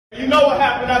You know what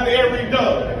happened after every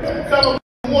dub. Some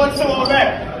one, some of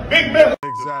that. Big Bill.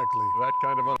 Exactly. That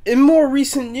kind of. In more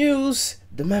recent news,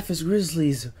 the Memphis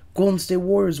Grizzlies Golden State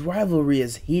Warriors rivalry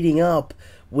is heating up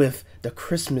with the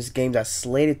Christmas game that's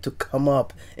slated to come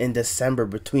up in December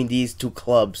between these two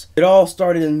clubs. It all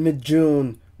started in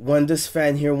mid-June when this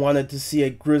fan here wanted to see a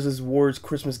Grizzlies Warriors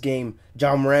Christmas game.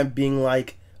 Ja Morant being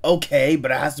like, okay,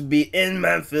 but it has to be in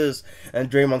Memphis. And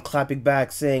Draymond clapping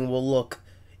back saying, well, look,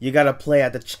 you gotta play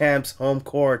at the champs' home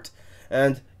court.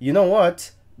 And you know what?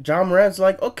 Ja Morant's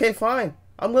like, okay, fine.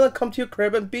 I'm gonna come to your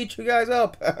crib and beat you guys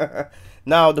up.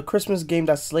 Now, the Christmas game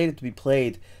that's slated to be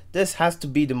played, this has to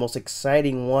be the most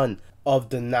exciting one of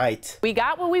the night. We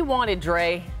got what we wanted,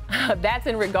 Dre. That's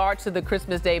in regards to the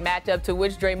Christmas Day matchup, to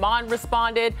which Draymond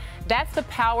responded, that's the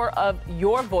power of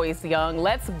your voice, young.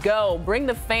 Let's go. Bring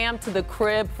the fam to the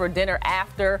crib for dinner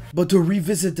after. But to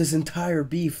revisit this entire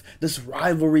beef, this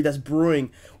rivalry that's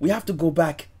brewing, we have to go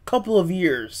back a couple of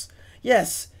years.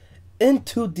 Yes,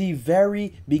 into the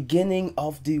very beginning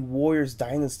of the Warriors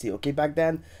dynasty. Okay, back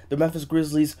then, the Memphis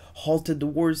Grizzlies halted the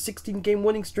Warriors' 16-game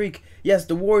winning streak. Yes,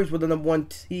 the Warriors were the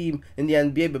 #1 team in the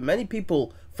NBA, but many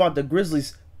people thought the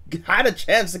Grizzlies had a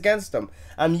chance against them.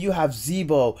 I mean, you have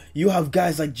Zebo, you have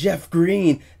guys like Jeff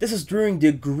Green. This is during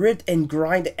the grit and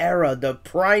grind era, the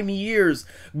prime years.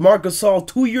 Marc Gasol,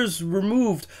 2 years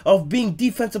removed of being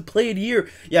Defensive Player of the Year.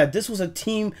 Yeah, this was a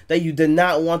team that you did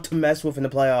not want to mess with in the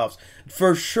playoffs.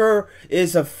 For sure,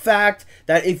 it's a fact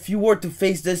that if you were to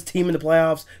face this team in the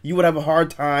playoffs, you would have a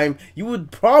hard time. You would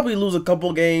probably lose a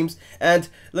couple games. And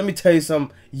let me tell you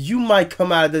something, you might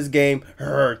come out of this game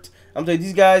hurt. I'm telling you,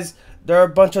 these guys, they're a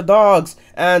bunch of dogs.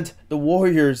 And the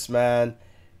Warriors, man,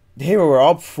 they were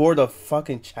up for the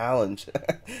fucking challenge.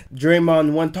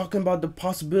 Draymond, when talking about the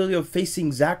possibility of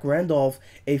facing Zach Randolph,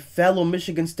 a fellow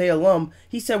Michigan State alum,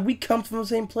 he said, we come from the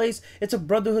same place. It's a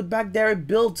brotherhood back there it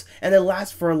built, and it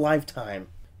lasts for a lifetime.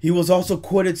 He was also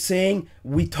quoted saying,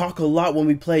 we talk a lot when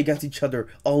we play against each other.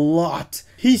 A lot.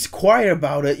 He's quiet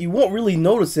about it. You won't really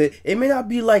notice it. It may not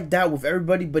be like that with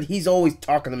everybody, but he's always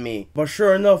talking to me. But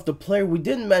sure enough, the player we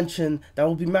didn't mention that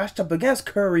will be matched up against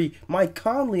Curry, Mike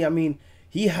Conley, I mean,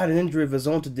 he had an injury of his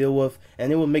own to deal with,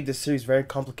 and it will make the series very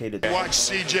complicated. Watch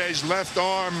CJ's left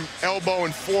arm, elbow,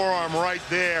 and forearm right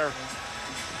there.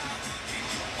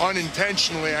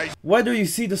 Unintentionally. Whether you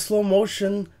see the slow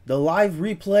motion, the live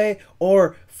replay,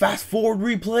 or fast forward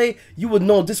replay, you would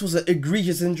know this was an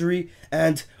egregious injury,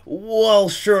 and well,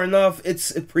 sure enough,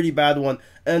 it's a pretty bad one.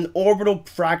 An orbital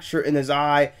fracture in his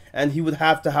eye, and he would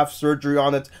have to have surgery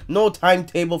on it. No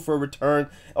timetable for return.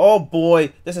 Oh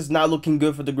boy, this is not looking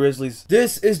good for the Grizzlies.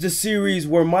 This is the series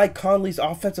where Mike Conley's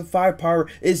offensive firepower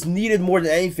is needed more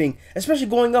than anything, especially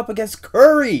going up against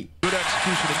Curry. Good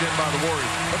execution again by the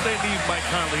Warriors, but they need Mike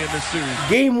Conley in this series.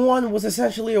 Game 1 was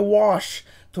essentially a wash.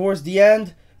 Towards the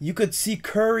end, you could see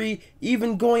Curry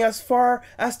even going as far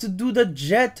as to do the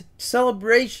jet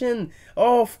celebration.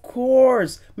 Of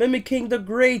course, mimicking the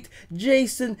great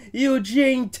Jason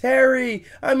Eugene Terry.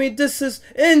 I mean, this is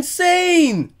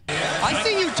insane. I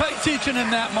see you teaching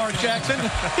him that, Mark Jackson.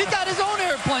 He got his own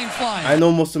airplane flying. I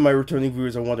know most of my returning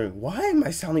viewers are wondering, why am I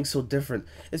sounding so different?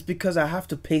 It's because I have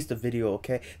to pace the video,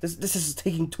 okay? This is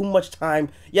taking too much time.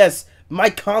 Yes,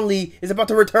 Mike Conley is about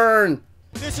to return.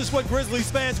 This is what Grizzlies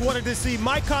fans wanted to see,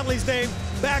 Mike Conley's name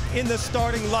back in the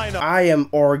starting lineup. I am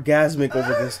orgasmic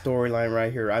over this storyline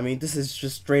right here. I mean, this is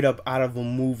just straight up out of a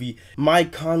movie.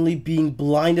 Mike Conley being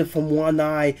blinded from one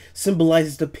eye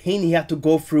symbolizes the pain he had to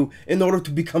go through in order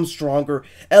to become stronger,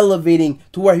 elevating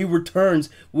to where he returns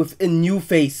with a new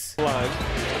face.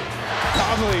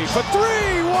 Conley for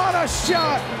three, what a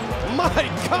shot!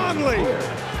 Mike Conley!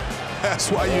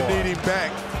 That's why you need him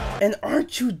back. And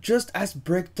aren't you just as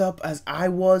bricked up as I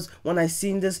was when I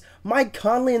seen this? Mike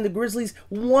Conley and the Grizzlies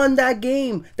won that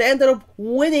game. They ended up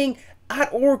winning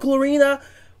at Oracle Arena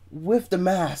with the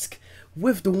mask,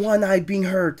 with the one eye being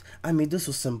hurt. I mean, this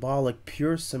was symbolic,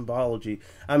 pure symbology.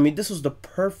 I mean, this was the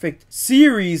perfect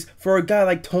series for a guy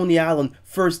like Tony Allen,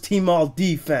 first team all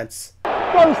defense.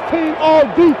 First team all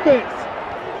defense.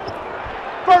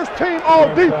 First team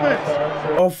all defense.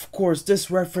 Of course, this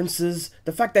references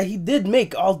the fact that he did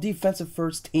make all defensive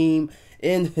first team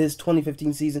in his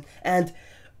 2015 season. And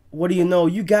what do you know?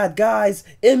 You got guys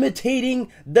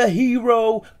imitating the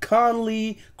hero,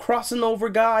 Conley, crossing over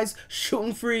guys,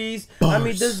 shooting threes. I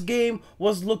mean, this game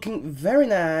was looking very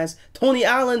nice. Tony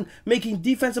Allen making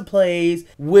defensive plays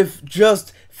with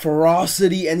just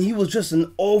ferocity, and he was just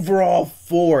an overall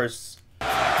force.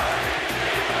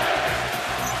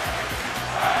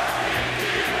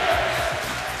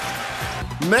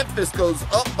 Memphis goes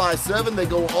up by 7. They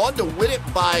go on to win it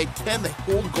by 10. They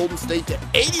hold Golden State to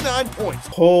 89 points.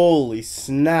 Holy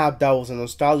snap, that was a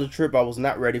nostalgia trip I was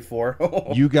not ready for.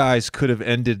 You guys could have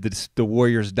ended the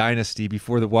Warriors dynasty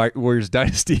before the Warriors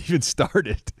dynasty even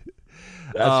started.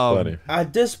 That's funny.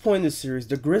 At this point in the series,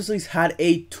 the Grizzlies had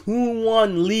a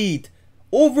 2-1 lead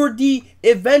over the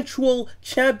eventual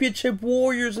championship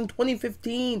Warriors in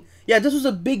 2015. Yeah, this was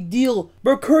a big deal,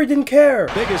 but Curry didn't care.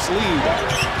 Biggest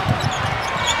lead.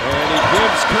 And he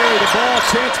gives Curry the ball,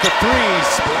 chance for 3,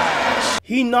 splash.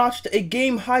 He notched a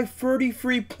game-high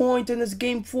 33 point in his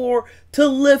Game 4 to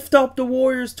lift up the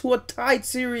Warriors to a tied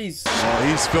series. Oh,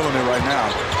 he's feeling it right now.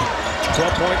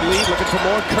 12-point lead, looking for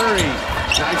more Curry.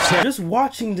 Nice hit. Just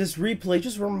watching this replay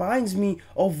just reminds me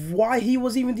of why he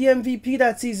was even the MVP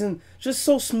that season. Just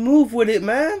so smooth with it,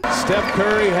 man. Steph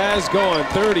Curry has gone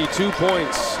 32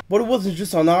 points. But it wasn't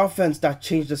just on offense that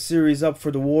changed the series up for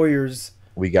the Warriors.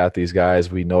 We got these guys.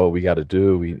 We know what we got to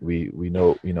do. We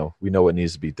know, we know what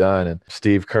needs to be done. And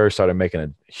Steve Kerr started making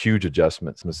a huge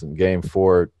adjustments. In Game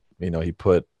 4, he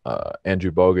put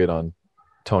Andrew Bogut on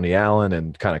Tony Allen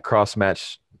and kind of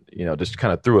cross-matched, just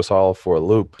kind of threw us all for a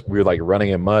loop. We were like running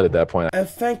in mud at that point. And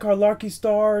thank our Larky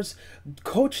stars,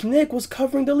 Coach Nick was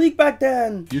covering the league back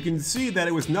then. You can see that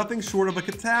it was nothing short of a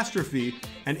catastrophe,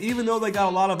 and even though they got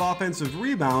a lot of offensive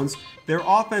rebounds, their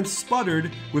offense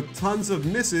sputtered with tons of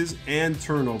misses and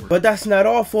turnovers. But that's not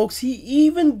all, folks. He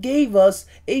even gave us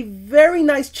a very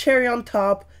nice cherry on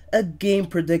top, a game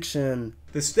prediction.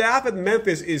 The staff at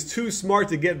Memphis is too smart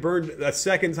to get burned a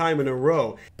second time in a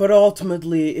row. But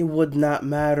ultimately, it would not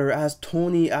matter as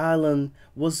Tony Allen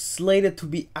was slated to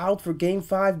be out for Game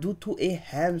 5 due to a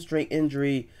hamstring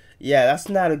injury. Yeah, that's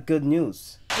not a good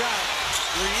news. Green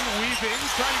weaving,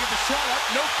 trying to get the shot up.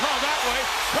 No call that way.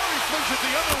 Curry swings it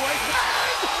the other way.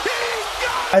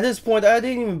 At this point, I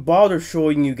didn't even bother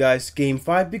showing you guys Game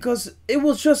 5 because it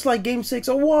was just like Game 6,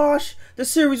 a wash. The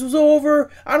series was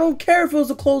over. I don't care if it was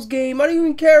a close game. I don't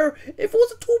even care if it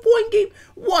was a 2-point game.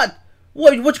 What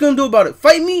you gonna do about it?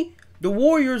 Fight me? The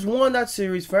Warriors won that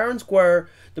series fair and square.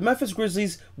 The Memphis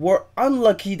Grizzlies were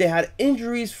unlucky. They had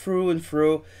injuries through and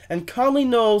through. And Conley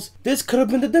knows this could have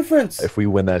been the difference. If we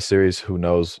win that series, who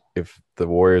knows if the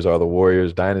Warriors are the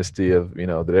Warriors dynasty of,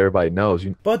 that everybody knows.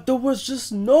 But there was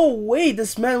just no way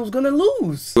this man was going to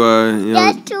lose.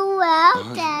 That's too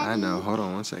well, Daddy. I know. Hold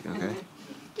on one second, okay?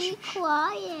 Be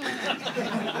quiet.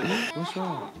 What's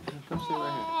wrong? Come sit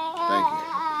right here. Thank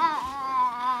you.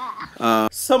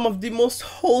 Some of the most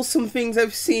wholesome things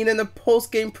I've seen in a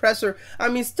post-game presser. I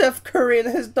mean, Steph Curry and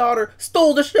his daughter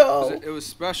stole the show. It was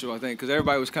special, I think, because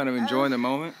everybody was kind of enjoying the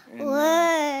moment. And,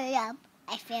 I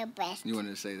feel best. You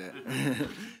wanted to say that.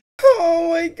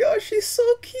 Oh my gosh, she's so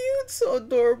cute, so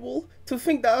adorable. To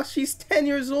think that she's 10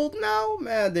 years old now,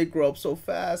 man, they grow up so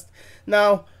fast.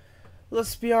 Now,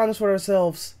 let's be honest with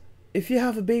ourselves. If you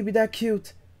have a baby that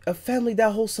cute, a family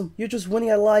that wholesome, you're just winning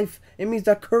at life. It means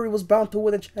that Curry was bound to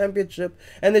win a championship,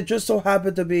 and it just so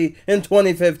happened to be in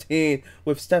 2015,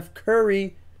 with Steph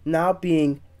Curry now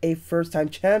being a first-time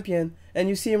champion, and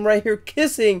you see him right here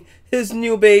kissing his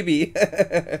new baby.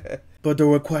 But there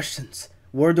were questions.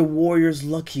 Were the Warriors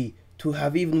lucky to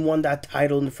have even won that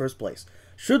title in the first place?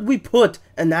 Should we put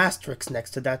an asterisk next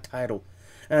to that title?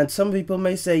 And some people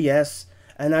may say yes,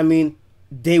 and I mean,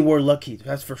 they were lucky,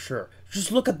 that's for sure.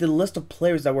 Just look at the list of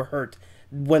players that were hurt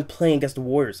when playing against the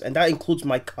Warriors, and that includes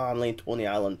Mike Conley and Tony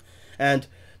Allen. And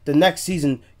the next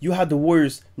season, you had the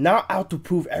Warriors now out to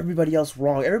prove everybody else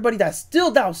wrong. Everybody that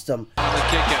still doubts them. On the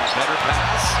kick out, better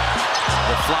pass.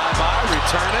 The flyby,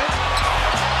 return it.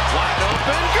 Wide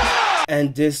open, go!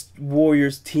 And this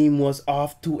Warriors team was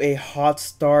off to a hot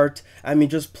start. I mean,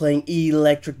 just playing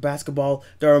electric basketball.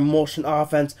 Their motion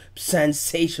offense,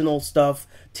 sensational stuff.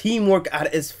 Teamwork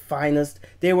at its finest.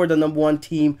 They were the #1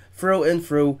 team through and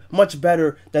through. Much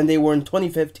better than they were in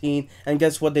 2015. And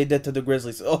guess what they did to the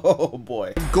Grizzlies? Oh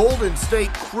boy. Golden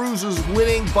State cruises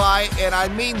winning by, and I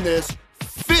mean this,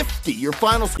 50. Your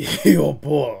final score. Yo,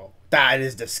 boy. That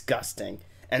is disgusting.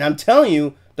 And I'm telling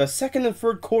you, the second and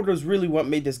third quarters really what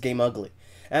made this game ugly.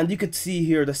 And you could see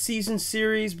here, the season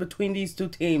series between these two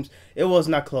teams, it was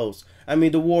not close. I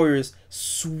mean, the Warriors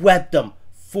swept them.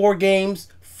 4 games,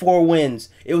 4 wins.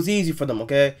 It was easy for them,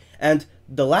 okay? And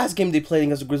the last game they played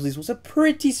against the Grizzlies was a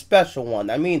pretty special one.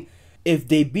 I mean, if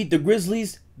they beat the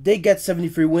Grizzlies, they get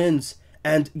 73 wins.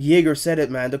 And Yeager said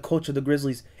it, man, the coach of the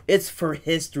Grizzlies. It's for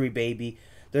history, baby.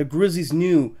 The Grizzlies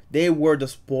knew they were the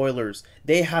spoilers.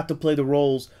 They had to play the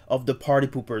roles of the party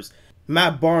poopers.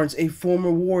 Matt Barnes, a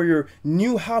former Warrior,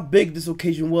 knew how big this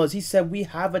occasion was. He said, we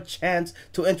have a chance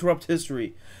to interrupt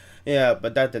history. Yeah,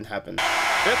 but that didn't happen.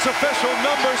 It's official,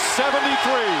 number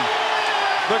 73.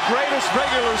 The greatest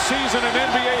regular season in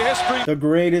NBA history. The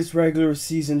greatest regular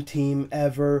season team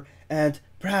ever, and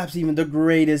perhaps even the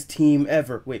greatest team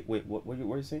ever. Wait, what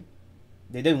are you saying?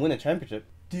 They didn't win a championship.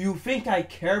 Do you think I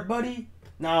care, buddy?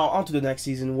 Now, on to the next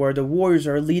season, where the Warriors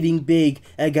are leading big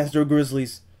against their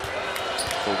Grizzlies.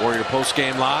 The Warrior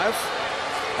post-game live.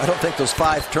 I don't think those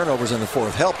 5 turnovers in the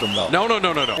fourth helped them, though. No.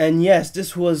 And yes,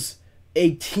 this was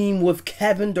a team with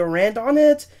Kevin Durant on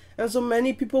it, and so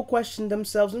many people questioned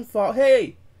themselves and thought,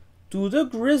 hey, do the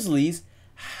Grizzlies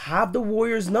have the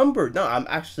Warriors number? No, I'm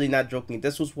actually not joking.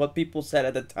 This was what people said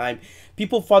at the time.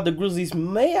 People thought the Grizzlies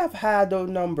may have had a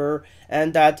number,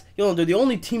 and that, you know, they're the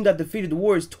only team that defeated the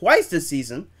Warriors twice this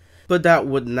season. But that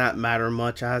would not matter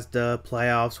much, as the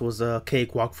playoffs was a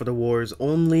cakewalk for the Warriors,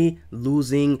 only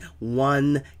losing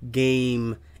 1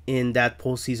 game in that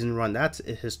postseason run. That's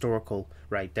historical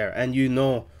right there. And you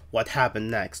know what happened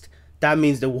next. That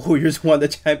means the Warriors won the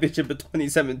championship in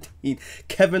 2017.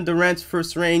 Kevin Durant's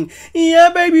first ring. Yeah,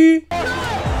 baby!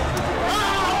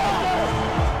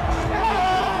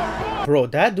 Bro,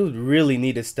 that dude really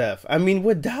needed Steph. I mean,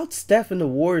 without Steph and the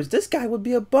Warriors, this guy would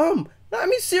be a bum. I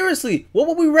mean, seriously, what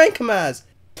would we rank him as?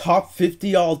 Top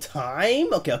 50 all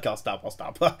time? Okay, I'll stop.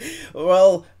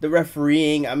 Well, the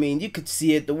refereeing, I mean, you could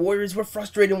see it. The Warriors were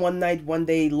frustrated one night when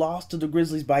they lost to the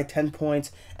Grizzlies by 10 points.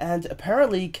 And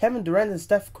apparently, Kevin Durant and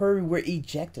Steph Curry were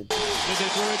ejected. Did they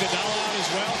throw Iguodala out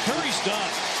as well? Curry's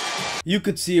done. You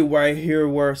could see it right here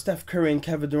where Steph Curry and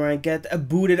Kevin Durant get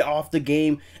booted off the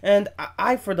game. And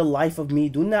I, for the life of me,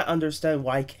 do not understand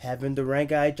why Kevin Durant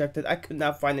got ejected. I could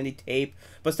not find any tape.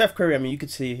 But Steph Curry, I mean, you could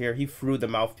see here, he threw the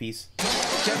mouthpiece.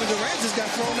 Kevin Durant just got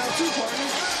thrown out too,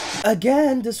 partner.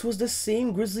 Again, this was the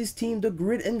same Grizzlies team, the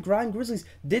grit and grind Grizzlies.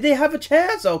 Did they have a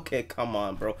chance? Okay, come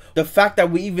on, bro. The fact that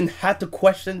we even had to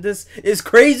question this is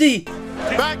crazy.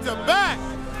 Back to back.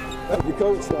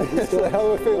 Coach, it's still a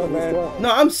hell of a feeling, man.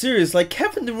 No, I'm serious. Like,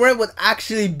 Kevin Durant would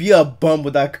actually be a bum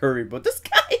without Curry, but this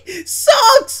guy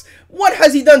sucks. What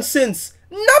has he done since?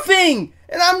 Nothing.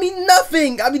 And I mean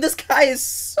nothing. I mean, this guy is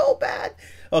so bad.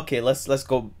 Okay, let's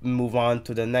go move on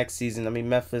to the next season. I mean,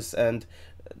 Memphis, and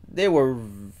they were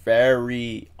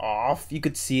very off. You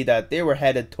could see that they were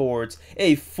headed towards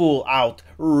a full-out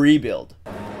rebuild.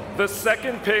 The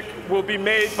second pick will be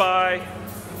made by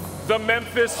the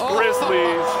Memphis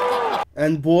Grizzlies.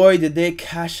 And boy, did they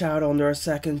cash out on their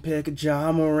second pick.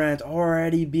 Ja Morant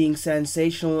already being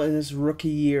sensational in his rookie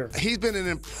year. He's been an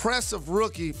impressive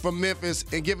rookie for Memphis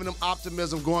and giving them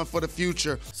optimism going for the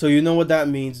future. So you know what that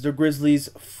means. The Grizzlies,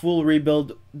 full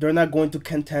rebuild. They're not going to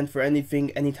contend for anything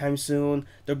anytime soon.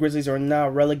 The Grizzlies are now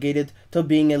relegated to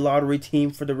being a lottery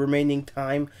team for the remaining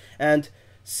time. And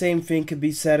same thing could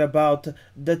be said about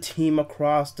the team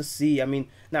across the sea. I mean,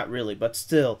 not really, but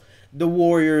still. The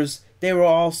Warriors, they were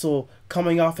also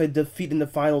coming off a defeat in the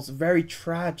finals. Very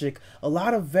tragic. A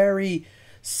lot of very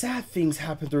sad things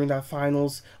happened during that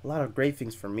finals. A lot of great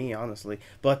things for me, honestly.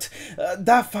 But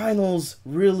that finals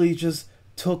really just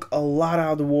took a lot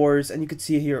out of the Warriors. And you could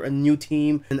see here a new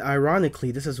team. And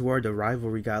ironically, this is where the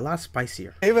rivalry got a lot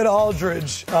spicier. David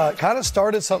Aldridge kind of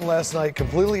started something last night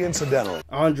completely incidentally.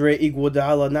 Andre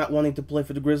Iguodala not wanting to play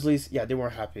for the Grizzlies. Yeah, they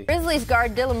weren't happy. Grizzlies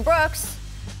guard Dillon Brooks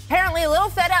apparently a little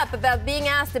fed up about being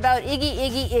asked about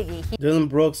Iggy. Dillon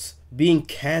Brooks being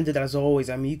candid as always.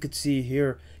 I mean, you could see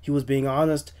here he was being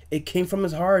honest. It came from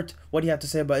his heart what he had to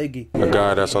say about Iggy. A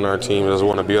guy that's on our team doesn't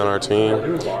want to be on our team.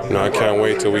 You know, I can't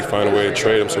wait till we find a way to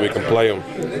trade him so we can play him.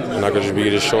 And I could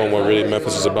just show him what really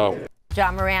Memphis is about. Ja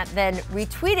Morant then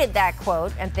retweeted that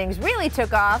quote, and things really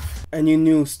took off. And you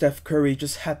knew Steph Curry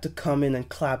just had to come in and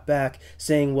clap back,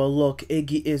 saying, well, look,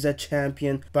 Iggy is a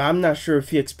champion. But I'm not sure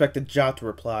if he expected Ja to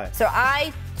reply. So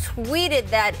I tweeted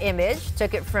that image,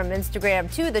 took it from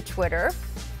Instagram to the Twitter.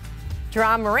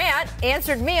 Ja Morant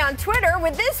answered me on Twitter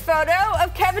with this photo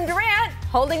of Kevin Durant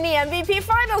holding the MVP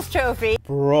Finals trophy.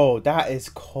 Bro, that is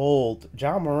cold.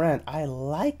 Ja Morant, I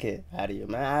like it out of you,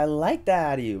 man. I like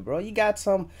that out of you, bro. You got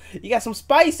some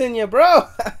spice in you, bro.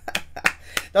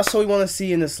 That's what we want to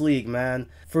see in this league, man.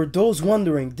 For those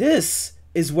wondering, this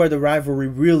is where the rivalry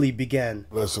really began.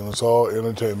 Listen, it's all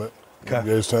entertainment. Okay.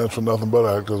 NBA stands for nothing but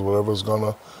actors. Whatever's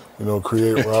gonna,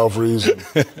 create rivalries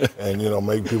and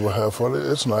make people have fun.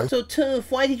 It's nice. So, Toof,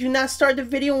 why did you not start the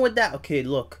video with that? Okay,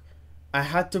 look, I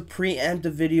had to preempt the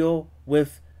video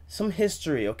with some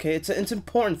history, okay? It's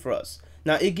important for us.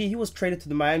 Now, Iggy, he was traded to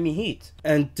the Miami Heat.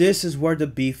 And this is where the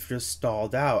beef just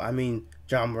stalled out. I mean,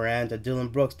 Ja Morant and Dillon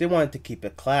Brooks, they wanted to keep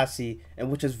it classy, and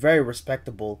which is very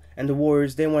respectable. And the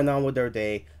Warriors, they went on with their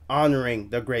day. honoring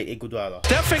the great Iguodala.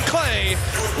 Steph and Clay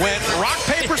went rock,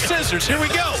 paper, scissors. Here we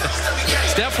go.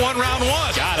 Steph won round 1.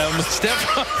 Got him.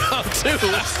 Steph won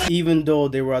round 2. Even though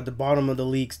they were at the bottom of the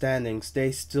league standings,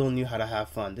 they still knew how to have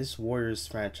fun. This Warriors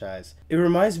franchise. It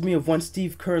reminds me of when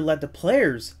Steve Kerr let the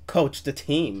players coach the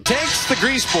team. Takes the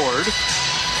grease board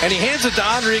and he hands it to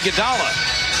Andre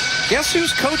Iguodala. Guess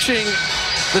who's coaching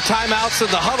the timeouts and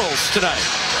the huddles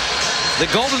tonight?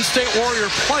 The Golden State Warrior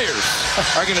players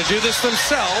are going to do this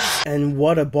themselves. And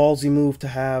what a ballsy move to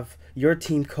have your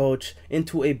team coach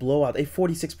into a blowout, a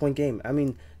 46-point game. I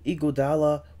mean,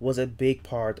 Iguodala was a big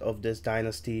part of this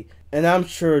dynasty. And I'm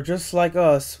sure, just like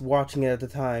us watching it at the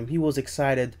time, he was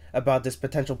excited about this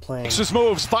potential plan. Just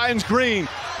moves, finds Green.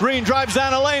 Green drives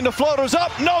down a lane. The floater's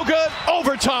up. No good.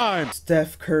 Overtime.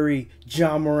 Steph Curry,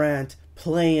 Ja Morant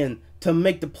playing to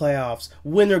make the playoffs.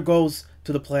 Winner goes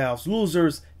to the playoffs.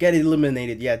 Losers get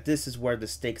eliminated. Yeah, this is where the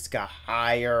stakes got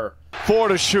higher. 4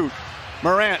 to shoot.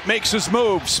 Morant makes his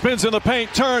move, spins in the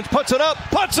paint, turns, puts it up,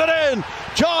 puts it in.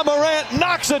 Ja Morant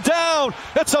knocks it down.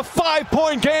 It's a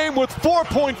 5-point game with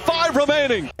 4.5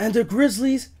 remaining. And the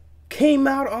Grizzlies came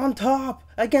out on top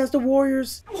against the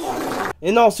Warriors.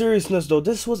 In all seriousness though,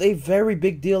 this was a very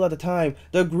big deal at the time.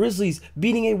 The Grizzlies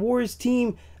beating a Warriors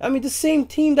team. I mean, the same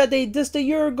team that they dissed a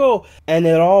year ago. And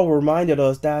it all reminded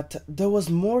us that there was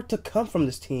more to come from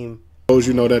this team.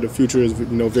 You know that the future is,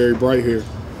 very bright here.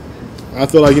 I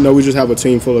feel like, we just have a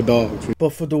team full of dogs.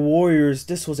 But for the Warriors,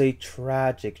 this was a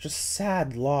tragic, just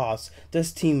sad loss.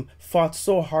 This team fought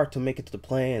so hard to make it to the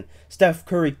play-in. Steph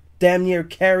Curry damn near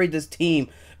carried this team,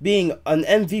 being an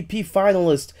MVP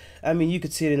finalist. I mean, you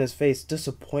could see it in his face.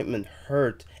 Disappointment,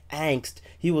 hurt, angst.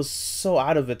 He was so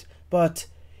out of it. But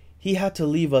he had to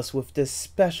leave us with this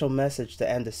special message to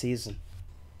end the season.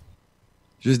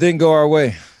 Just didn't go our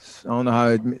way. I don't know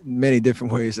how many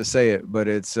different ways to say it, but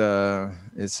it was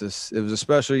a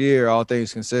special year, all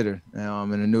things considered.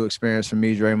 And a new experience for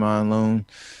me, Draymond Loon.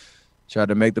 Tried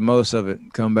to make the most of it,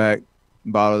 come back,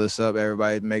 bottle this up,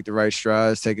 everybody make the right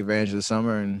strides, take advantage of the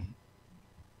summer, and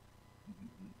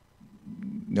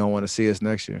you don't want to see us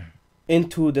next year.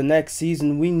 Into the next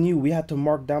season, we knew we had to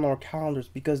mark down our calendars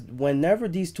because whenever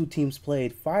these two teams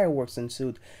played, fireworks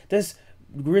ensued. This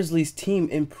Grizzlies team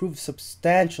improved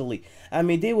substantially. I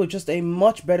mean, they were just a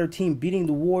much better team, beating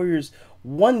the Warriors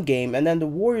one game and then the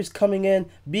Warriors coming in,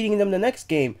 beating them the next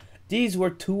game. These were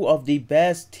two of the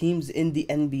best teams in the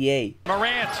NBA.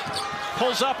 Morant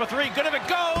pulls up a 3. Good if it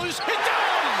goes. It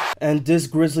does! And this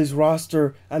Grizzlies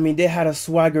roster, I mean, they had a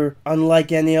swagger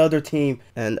unlike any other team.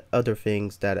 And other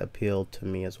things that appealed to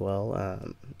me as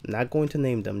well. Not going to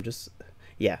name them, just,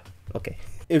 yeah, okay.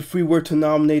 If we were to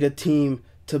nominate a team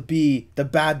to be the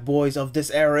bad boys of this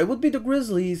era, it would be the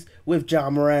Grizzlies with Ja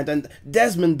Morant and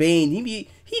Desmond Bane.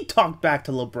 He talked back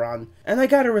to LeBron. And I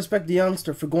gotta respect the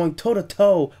youngster for going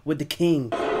toe-to-toe with the king.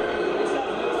 The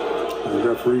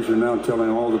referees are now telling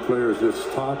all the players to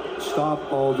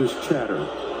stop all this chatter.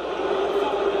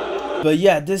 But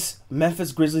yeah, this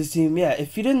Memphis Grizzlies team, yeah,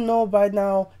 if you didn't know by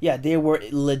now, yeah, they were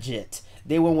legit.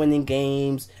 They were winning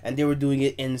games, and they were doing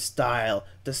it in style.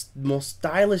 The most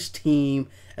stylish team,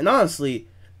 and honestly,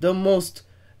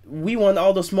 we won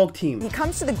all the smoke team. He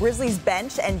comes to the Grizzlies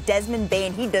bench, and Desmond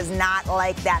Bane, he does not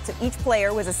like that. So each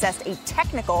player was assessed a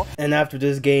technical. And after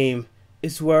this game,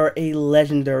 it's where a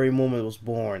legendary moment was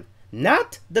born.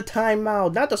 Not the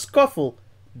timeout, not the scuffle,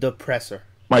 the presser.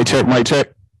 Mic check, mic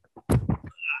check.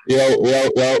 Yo.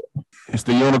 It's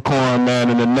the unicorn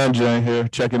man and the ninja in here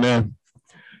checking in.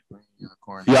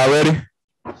 Y'all ready?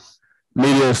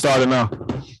 Media is starting now.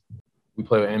 We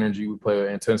play with energy. We play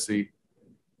with intensity.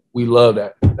 We love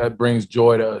that. That brings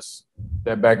joy to us.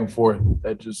 That back and forth.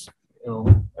 That just,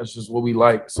 that's just what we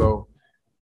like. So,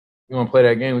 you want to play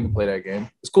that game? We can play that game.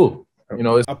 It's cool.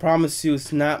 I promise you,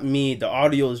 it's not me. The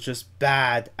audio is just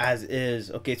bad as is.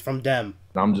 Okay, it's from them.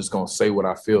 I'm just gonna say what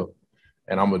I feel,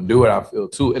 and I'm gonna do what I feel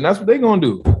too, and that's what they're gonna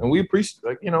do. And we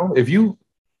appreciate, if you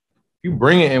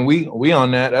bring it and we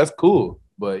on that, that's cool.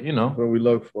 But what we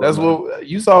look for. That's what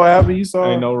you saw happen. You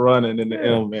saw ain't no running in the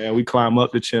M, man. We climb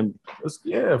up the chimney.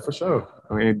 Yeah, for sure.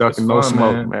 We ain't ducking no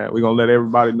smoke, man. We're gonna let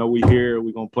everybody know we here.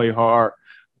 We're gonna play hard,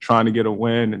 trying to get a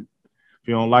win. And if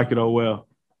you don't like it, oh well.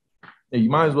 Yeah, you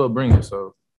might as well bring it.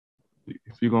 So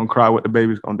if you're gonna cry, what the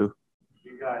baby's gonna do.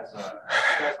 You guys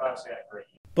obviously had great.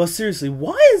 But seriously,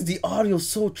 why is the audio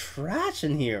so trash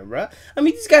in here, bruh? I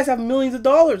mean, these guys have millions of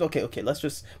dollars. Okay, let's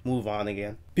just move on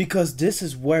again. Because this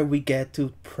is where we get to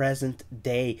present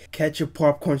day. Get your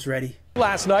popcorns ready.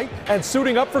 Last night, and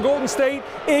suiting up for Golden State,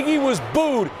 Iggy was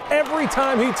booed every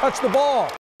time he touched the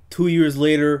ball. 2 years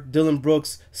later, Dillon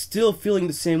Brooks, still feeling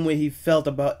the same way he felt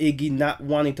about Iggy not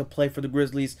wanting to play for the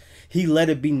Grizzlies, he let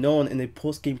it be known in a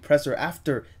post-game presser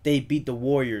after they beat the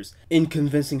Warriors in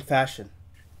convincing fashion.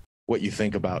 What you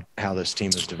think about how this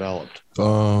team has developed?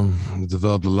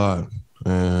 Developed a lot,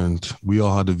 and we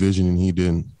all had the vision and he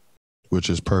didn't, which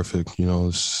is perfect. You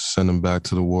know, send him back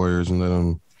to the Warriors and let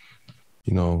him,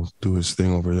 you know, do his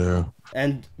thing over there.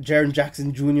 And Jaren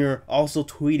Jackson Jr. also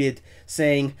tweeted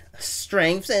saying,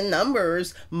 strengths and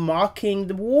numbers, mocking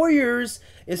the Warriors,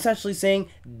 essentially saying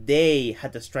they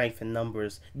had the strength and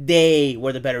numbers. They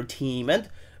were the better team. And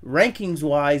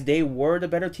rankings-wise, they were the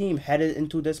better team headed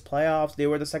into this playoffs. They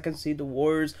were the 2nd seed, the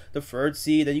Warriors, the 3rd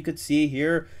seed. And you could see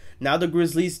here, now the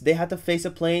Grizzlies, they had to face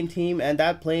a playing team, and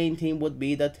that playing team would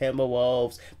be the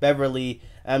Timberwolves. Beverly,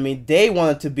 I mean, they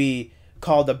wanted to be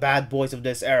called the bad boys of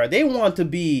this era. They want to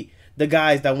be the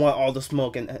guys that want all the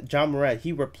smoke. And Ja Morant,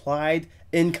 he replied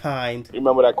in kind. You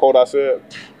remember that quote I said?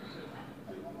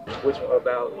 Which one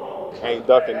about? Ain't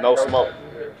ducking, no smoke.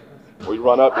 We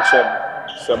run up the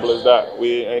chimney. Simple as that.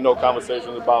 We ain't no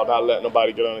conversations about not letting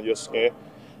nobody get under your skin.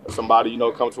 If somebody, you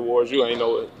know, comes towards you,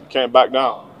 you can't back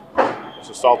down. It's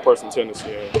a soft person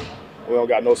tendency. We don't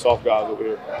got no soft guys over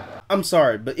here. I'm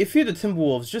sorry, but if you're the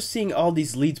Timberwolves, just seeing all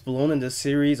these leads blown in this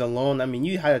series alone, I mean,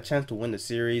 you had a chance to win the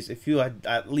series if you had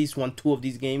at least won 2 of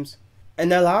these games.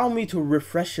 And allow me to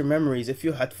refresh your memories if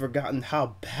you had forgotten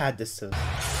how bad this is.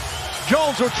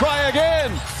 Jones will try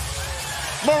again.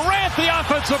 Morant, the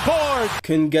offensive board.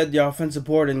 Couldn't get the offensive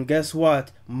board, and guess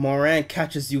what? Morant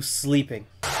catches you sleeping.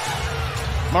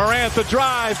 Morant, the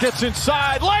drive, gets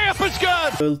inside, layup is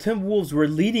good! The Timberwolves were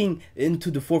leading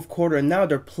into the 4th quarter, and now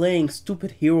they're playing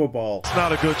stupid hero ball. It's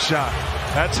not a good shot.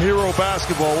 That's hero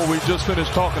basketball, what we just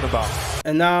finished talking about.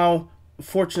 And now,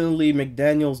 fortunately,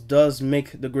 McDaniels does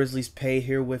make the Grizzlies pay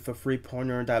here with a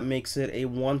 3-pointer that makes it a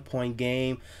 1-point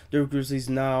game. The Grizzlies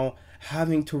now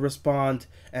having to respond,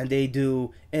 and they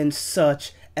do in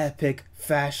such epic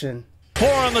fashion. 4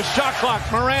 on the shot clock,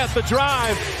 Morant, the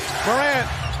drive, Morant.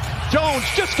 Jones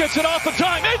just gets it off the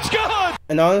time. It's good!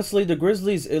 And honestly, the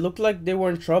Grizzlies, it looked like they were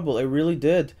in trouble. It really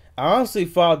did. I honestly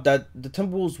thought that the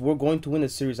Timberwolves were going to win the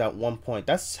series at one point.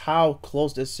 That's how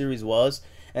close this series was.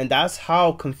 And that's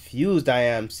how confused I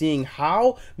am, seeing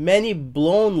how many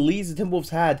blown leads the Timberwolves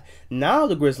had. Now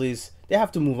the Grizzlies, they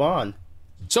have to move on.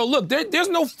 So look, there's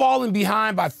no falling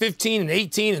behind by 15 and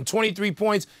 18 and 23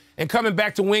 points and coming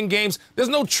back to win games. There's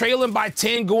no trailing by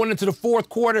 10 going into the 4th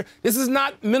quarter. This is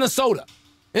not Minnesota.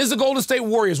 This is the Golden State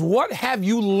Warriors. What have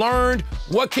you learned?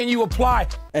 What can you apply?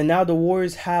 And now the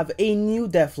Warriors have a new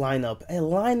depth lineup. A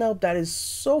lineup that is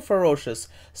so ferocious,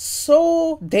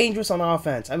 so dangerous on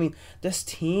offense. I mean, this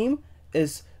team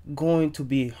is going to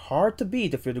be hard to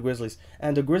beat if you're the Grizzlies.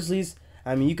 And the Grizzlies,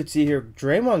 I mean, you could see here,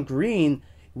 Draymond Green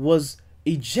was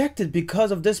ejected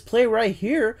because of this play right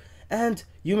here. And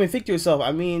you may think to yourself,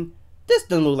 I mean, this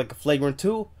doesn't look like a flagrant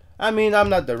 2. I mean, I'm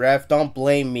not the ref. Don't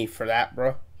blame me for that,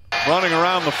 bro. Running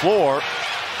around the floor.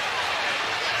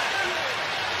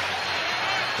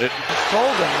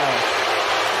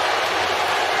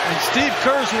 And Steve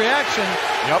Kerr's reaction.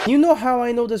 Yep. You know how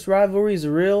I know this rivalry is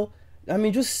real? I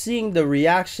mean, just seeing the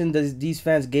reaction that these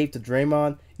fans gave to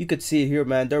Draymond, you could see it here,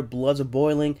 man. Their bloods are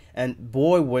boiling, and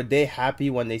boy, were they happy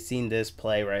when they seen this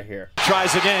play right here.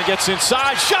 Tries again, gets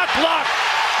inside, shot blocked.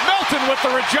 Melton with the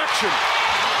rejection.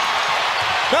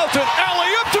 Melton,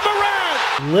 alley-up to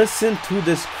Morant. Listen to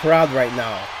this crowd right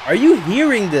now. Are you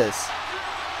hearing this?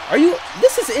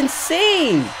 This is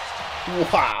insane.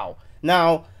 Wow.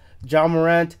 Now, Ja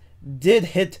Morant did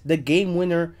hit the game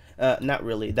winner. Not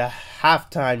really, the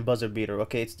halftime buzzer beater.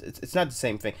 Okay, it's not the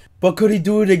same thing. But could he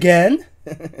do it again?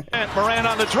 Morant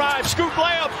on the drive, scoop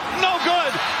layup, no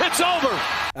good. It's over.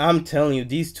 I'm telling you,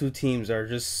 these two teams are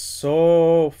just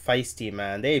so feisty,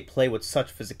 man. They play with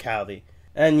such physicality.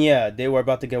 And yeah, they were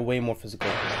about to get way more physical.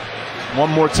 One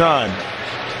more time.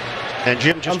 And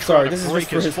Jim just I'm sorry, this is just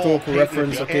for historical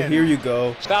reference. Okay, here you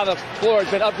go. Foul the floor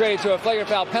has been upgraded to a flagrant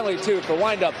foul penalty, too, for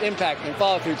wind-up, impact, and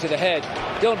follow-through to the head.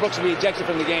 Dillon Brooks will be ejected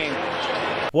from the game.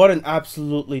 What an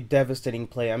absolutely devastating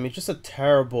play. I mean, just a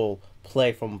terrible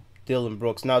play from Dillon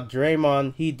Brooks. Now,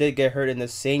 Draymond, he did get hurt in the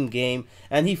same game,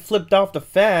 and he flipped off the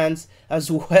fans as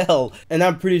well. And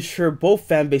I'm pretty sure both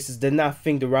fan bases did not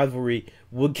think the rivalry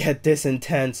would get this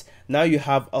intense. Now you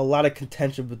have a lot of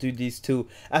contention between these two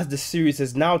as the series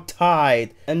is now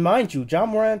tied. And mind you, Ja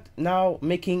Morant now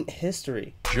making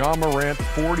history. Ja Morant,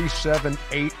 47,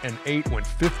 8 and 8, went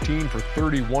 15 for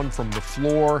 31 from the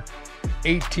floor.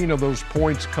 18 of those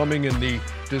points coming in the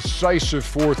decisive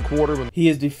fourth quarter. He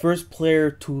is the first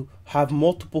player to have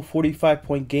multiple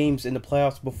 45-point games in the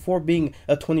playoffs before being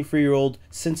a 23-year-old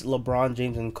since LeBron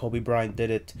James and Kobe Bryant did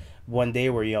it when they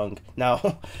were young.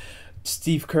 Now,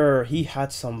 Steve Kerr, he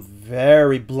had some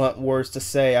very blunt words to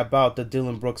say about the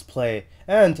Dillon Brooks play.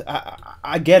 And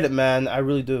I get it, man. I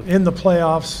really do. In the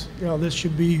playoffs, you know, this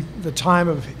should be the time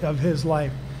of his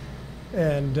life.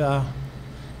 And the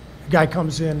guy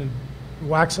comes in and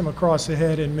whacks him across the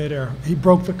head in midair. He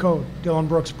broke the code. Dillon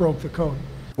Brooks broke the code.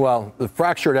 Well, the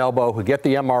fractured elbow, he'll get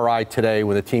the MRI today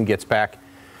when the team gets back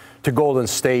to Golden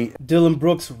State. Dillon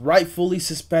Brooks rightfully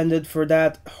suspended for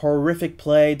that horrific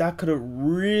play. That could have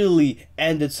really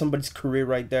ended somebody's career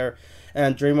right there.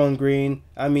 And Draymond Green,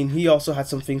 I mean, he also had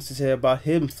some things to say about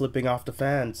him flipping off the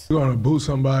fans. You're going to boot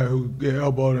somebody who get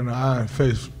elbowed in the eye and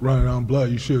face running on blood,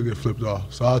 you should get flipped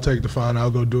off. So I'll take the fine,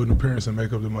 I'll go do an appearance and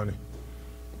make up the money.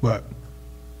 But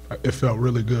it felt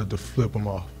really good to flip him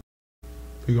off.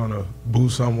 If you're going to boo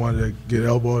someone that get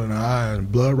elbowed in the eye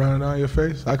and blood running down your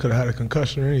face, I could have had a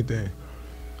concussion or anything.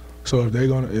 So if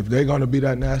they're gonna be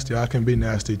that nasty, I can be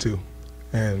nasty too.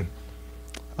 And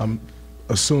I'm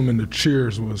assuming the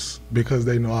cheers was because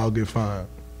they know I'll get fined.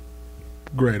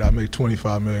 Great, I make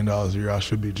 $25 million a year, I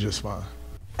should be just fine.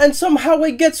 And somehow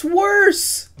it gets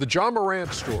worse. The John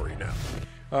Morant story now.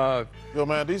 Yo,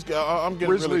 man, these guys,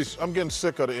 I'm getting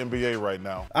sick of the NBA right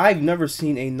now. I've never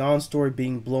seen a non-story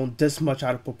being blown this much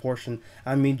out of proportion.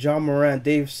 I mean, John Morant,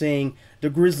 they're saying the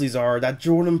Grizzlies are, that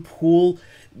Jordan Poole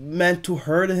meant to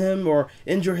hurt him or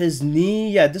injure his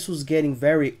knee. Yeah, this was getting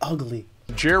very ugly.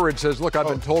 Jared says, look, I've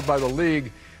been told by the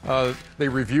league, they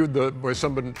reviewed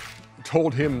someone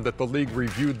told him that the league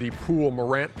reviewed the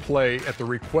Poole-Morant play at the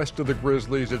request of the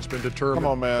Grizzlies. It's been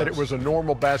determined that it was a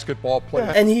normal basketball play.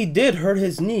 Yeah, and he did hurt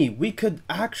his knee. We could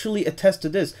actually attest to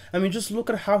this. I mean, just look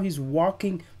at how he's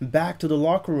walking back to the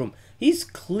locker room. He's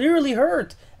clearly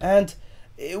hurt, and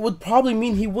it would probably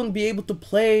mean he wouldn't be able to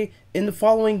play in the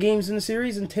following games in the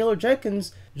series. And Taylor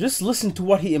Jenkins, just listen to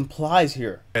what he implies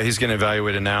here. Yeah, he's getting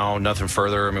evaluated now, nothing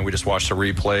further. I mean, we just watched the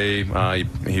replay.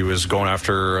 He was going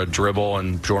after a dribble,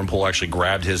 and Jordan Poole actually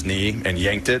grabbed his knee and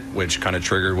yanked it, which kind of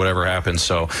triggered whatever happened.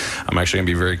 So I'm actually going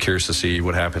to be very curious to see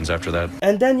what happens after that.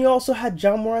 And then you also had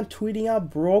John Morant tweeting out,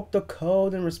 broke the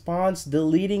code in response,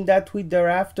 deleting that tweet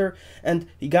thereafter. And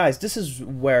you guys, this is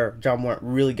where John Morant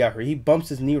really got hurt. He bumps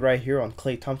his knee right here on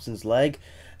Klay Thompson's leg.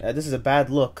 This is a bad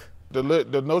look.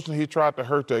 The notion he tried to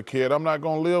hurt that kid, I'm not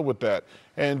going to live with that.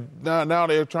 And now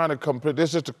they're trying to compare.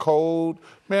 This is the code.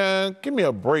 Man, give me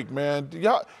a break, man.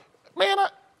 Y'all, man,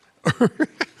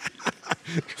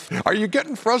 Are you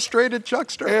getting frustrated,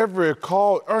 Chuckster? Every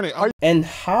call, Ernie. And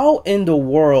how in the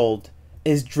world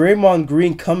is Draymond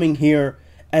Green coming here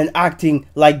and acting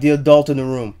like the adult in the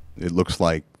room? It looks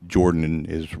like Jordan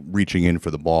is reaching in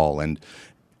for the ball, and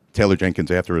Taylor Jenkins,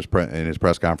 after in his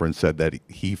press conference, said that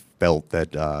he felt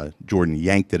that Jordan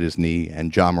yanked at his knee,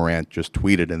 and John Morant just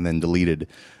tweeted and then deleted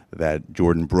that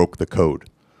Jordan broke the code.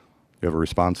 You have a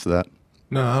response to that?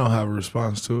 No, I don't have a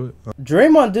response to it.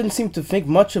 Draymond didn't seem to think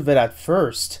much of it at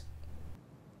first.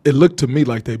 It looked to me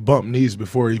like they bumped knees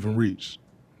before it even reached.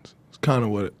 It's kind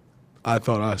of what I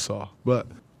thought I saw, but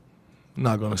I'm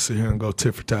not going to sit here and go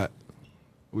tit for tat.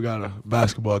 We got a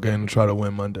basketball game to try to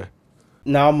win Monday.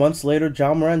 Now, months later,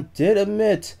 John Morant did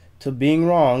admit to being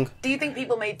wrong. Do you think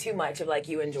people made too much of like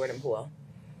you and Jordan Poole?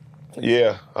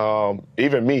 Yeah,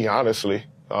 even me, honestly.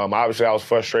 Obviously, I was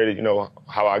frustrated, you know,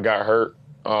 how I got hurt.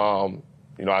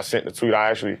 You know, I sent the tweet. I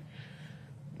actually,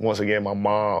 once again, my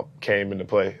mom came into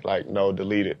play, like, no,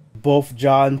 delete it. Both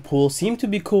John and Poole seem to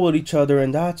be cool with each other,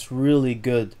 and that's really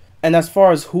good. And as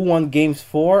far as who won Games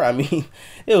 4, I mean,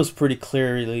 it was pretty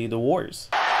clearly the Warriors.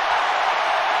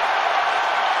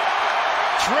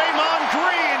 Draymond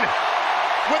Green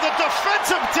with a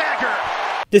defensive dagger.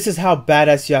 This is how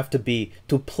badass you have to be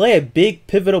to play a big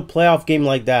pivotal playoff game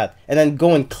like that and then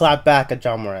go and clap back at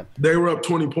John Morant. They were up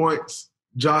 20 points.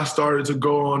 Josh started to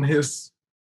go on his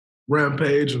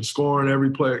rampage and scoring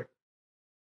every play.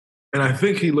 And I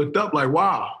think he looked up like,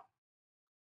 wow.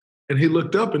 And he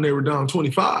looked up and they were down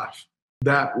 25.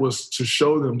 That was to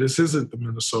show them this isn't the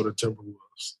Minnesota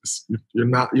Timberwolves.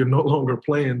 You're no longer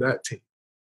playing that team.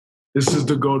 This is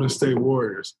the Golden State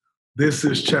Warriors. This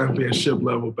is championship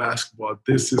level basketball.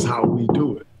 This is how we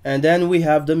do it. And then we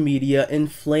have the media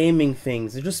inflaming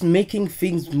things. They're just making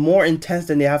things more intense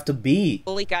than they have to be.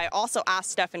 Malika, I also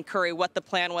asked Stephen Curry what the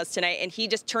plan was tonight, and he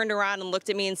just turned around and looked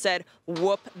at me and said,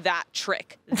 whoop that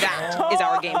trick. That is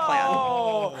our game plan.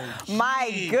 Oh,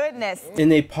 my goodness.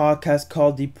 In a podcast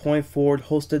called The Point Forward,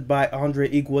 hosted by Andre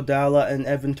Iguodala and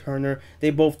Evan Turner,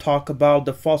 they both talk about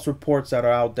the false reports that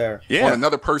are out there. Yeah. On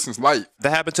another person's life.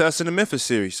 That happened to us in the Memphis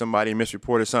series. Somebody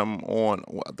misreported something on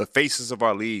the faces of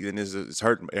our league, and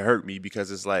it hurt me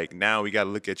because it's like, now we got to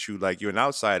look at you like you're an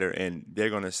outsider, and they're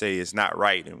going to say it's not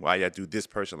right and why you got to do this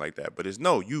person like that. But it's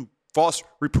no, you false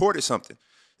reported something.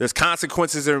 There's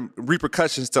consequences and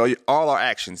repercussions to all our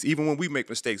actions, even when we make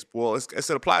mistakes. Well, it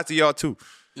applies to y'all too.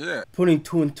 Yeah. Putting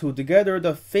two and two together,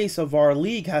 the face of our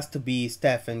league has to be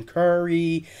Stephen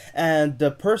Curry, and the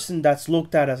person that's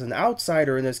looked at as an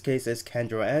outsider in this case is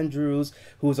Kendra Andrews,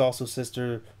 who is also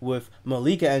sister with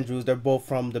Malika Andrews. They're both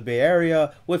from the Bay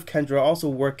Area, with Kendra also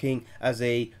working as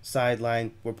a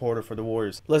sideline reporter for the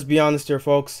Warriors. Let's be honest here,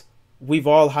 folks. We've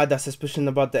all had that suspicion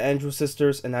about the Andrews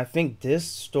sisters, and I think this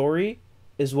story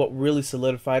is what really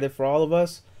solidified it for all of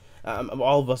us.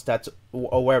 All of us that's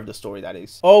aware of the story, that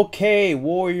is. Okay,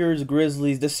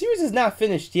 Warriors-Grizzlies. The series is not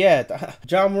finished yet.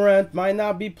 Ja Morant might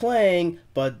not be playing,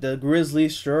 but the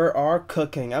Grizzlies sure are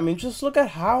cooking. I mean, just look at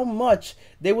how much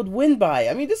they would win by.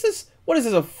 I mean, this is, what is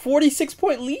this, a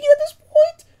 46-point lead at this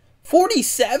point?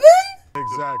 47?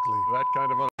 Exactly. That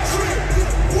kind of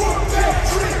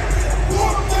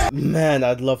Man,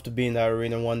 I'd love to be in that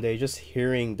arena one day, just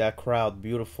hearing that crowd.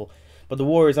 Beautiful. But the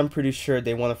Warriors, I'm pretty sure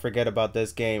they want to forget about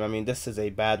this game. I mean, this is a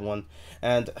bad one.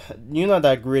 And you know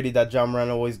that gritty that Ja Morant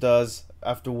always does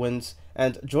after wins.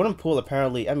 And Jordan Poole,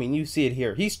 apparently, I mean, you see it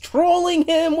here. He's trolling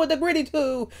him with the gritty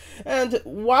too. And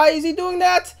why is he doing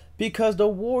that? Because the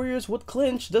Warriors would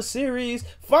clinch the series.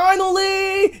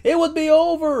 Finally, it would be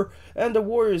over. And the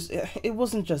Warriors, it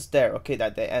wasn't just there, okay,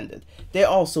 that they ended. They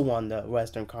also won the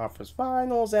Western Conference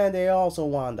Finals, and they also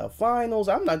won the Finals.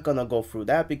 I'm not going to go through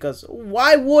that because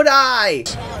why would I?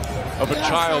 Of a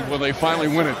child when they finally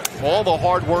win it. All the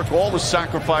hard work, all the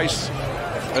sacrifice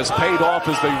has paid off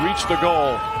as they reach the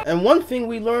goal. And one thing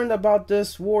we learned about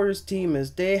this Warriors team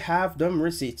is they have them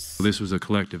receipts. This was a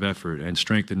collective effort, and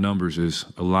strength in numbers is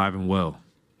alive and well.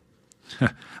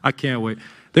 I can't wait.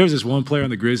 There was this one player on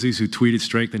the Grizzlies who tweeted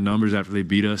strength in numbers after they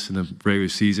beat us in the regular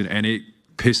season, and it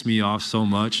pissed me off so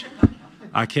much.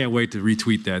 I can't wait to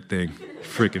retweet that thing.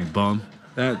 Freaking bum.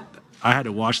 I had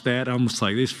to watch that. I'm just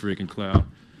like, this freaking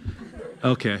clown.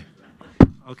 Okay.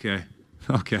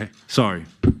 Sorry.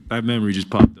 That memory just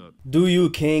popped up. Do you,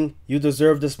 King? You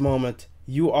deserve this moment.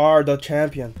 You are the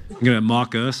champion. You're gonna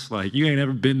mock us? Like, you ain't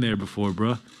ever been there before,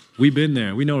 bro. We've been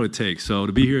there. We know what it takes. So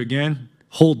to be here again,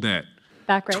 hold that.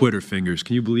 Back right. Twitter fingers.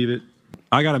 Can you believe it?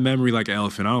 I got a memory like an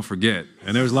elephant. I don't forget.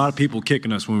 And there was a lot of people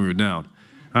kicking us when we were down.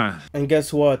 And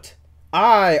guess what?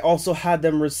 I also had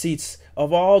them receipts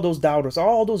of all those doubters,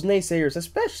 all those naysayers,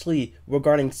 especially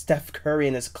regarding Steph Curry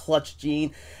and his clutch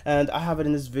gene. And I have it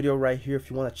in this video right here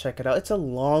if you want to check it out. It's a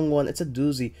long one. It's a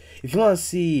doozy. If you want to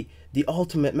see the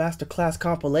ultimate masterclass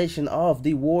compilation of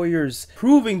the Warriors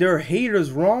proving their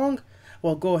haters wrong,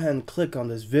 well, go ahead and click on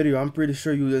this video. I'm pretty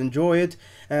sure you'll enjoy it.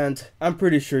 And I'm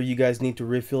pretty sure you guys need to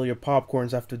refill your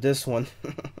popcorns after this one.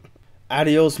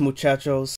 Adios, muchachos.